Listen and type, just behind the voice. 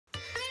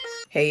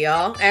Hey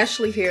y'all,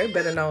 Ashley here,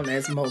 better known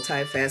as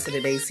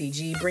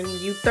Multifacetedacg, bringing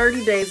you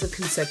 30 days of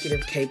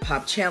consecutive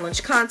K-pop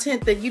challenge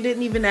content that you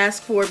didn't even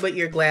ask for, but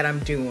you're glad I'm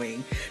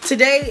doing.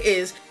 Today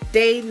is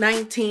day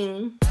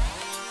 19.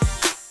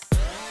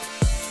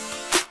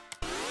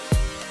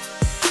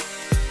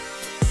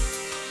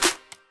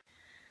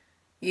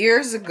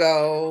 Years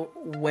ago,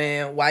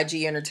 when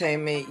YG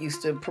Entertainment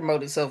used to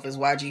promote itself as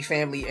YG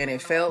Family, and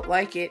it felt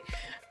like it,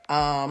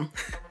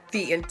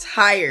 the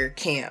entire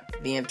camp,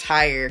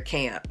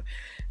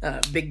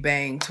 Big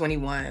Bang,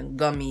 21,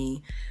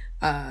 Gummy,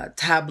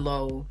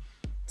 Tableau,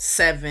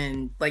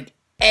 Seven, like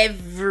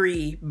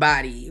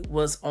everybody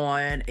was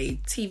on a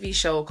TV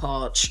show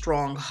called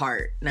Strong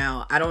Heart.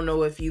 Now, I don't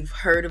know if you've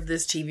heard of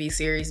this TV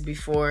series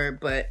before,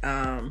 but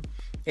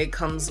it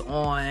comes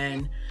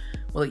on,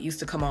 well, it used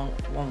to come on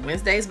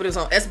Wednesdays, but it was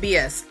on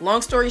SBS.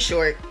 Long story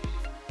short,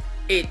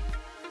 it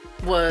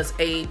was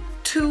a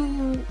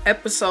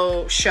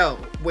 2-episode show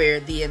where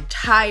the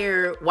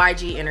entire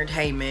YG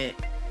Entertainment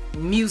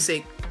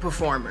music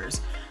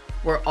performers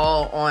were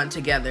all on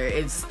together.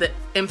 It's the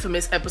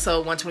infamous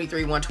episode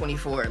 123,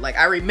 124. Like,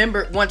 I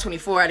remember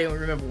 124, I didn't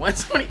remember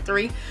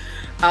 123.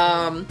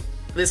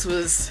 This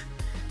was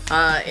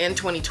in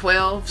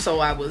 2012, so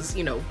I was,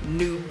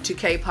 new to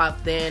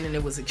K-pop then, and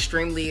it was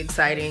extremely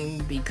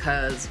exciting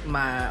because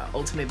my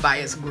ultimate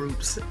bias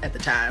groups at the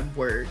time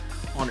were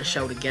on a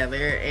show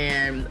together,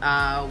 and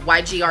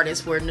YG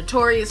artists were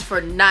notorious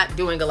for not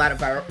doing a lot of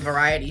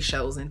variety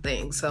shows and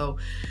things. So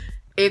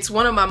it's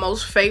one of my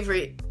most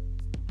favorite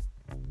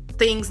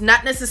things,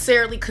 not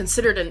necessarily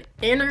considered an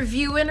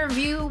interview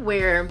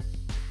where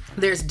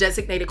there's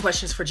designated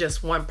questions for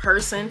just one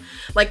person.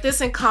 Like,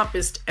 this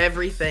encompassed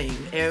everything,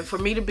 and for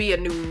me to be a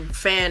new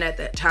fan at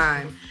that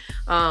time,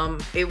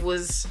 it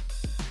was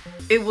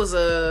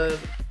a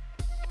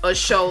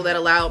show that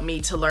allowed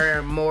me to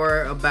learn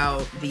more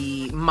about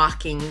the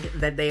mocking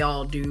that they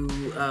all do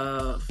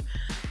of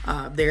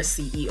their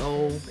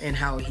CEO and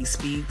how he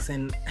speaks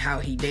and how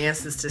he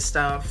dances to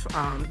stuff,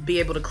 be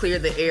able to clear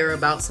the air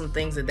about some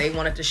things that they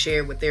wanted to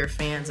share with their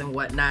fans and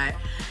whatnot.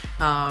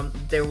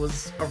 There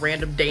was a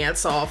random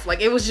dance off.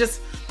 Like, it was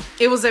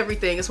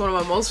everything. It's one of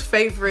my most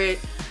favorite,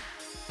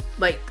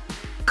 like,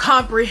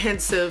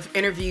 comprehensive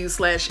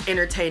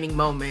interview/entertaining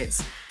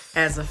moments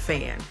as a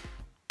fan.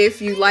 If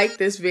you like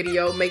this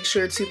video, make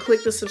sure to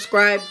click the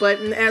subscribe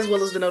button as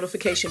well as the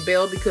notification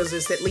bell, because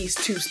there's at least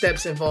 2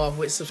 steps involved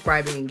with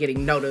subscribing and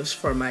getting notice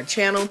for my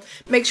channel.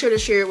 Make sure to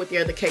share it with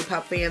your other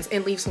K-pop fans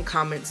and leave some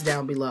comments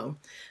down below.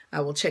 I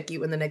will check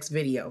you in the next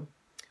video.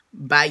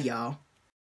 Bye, y'all.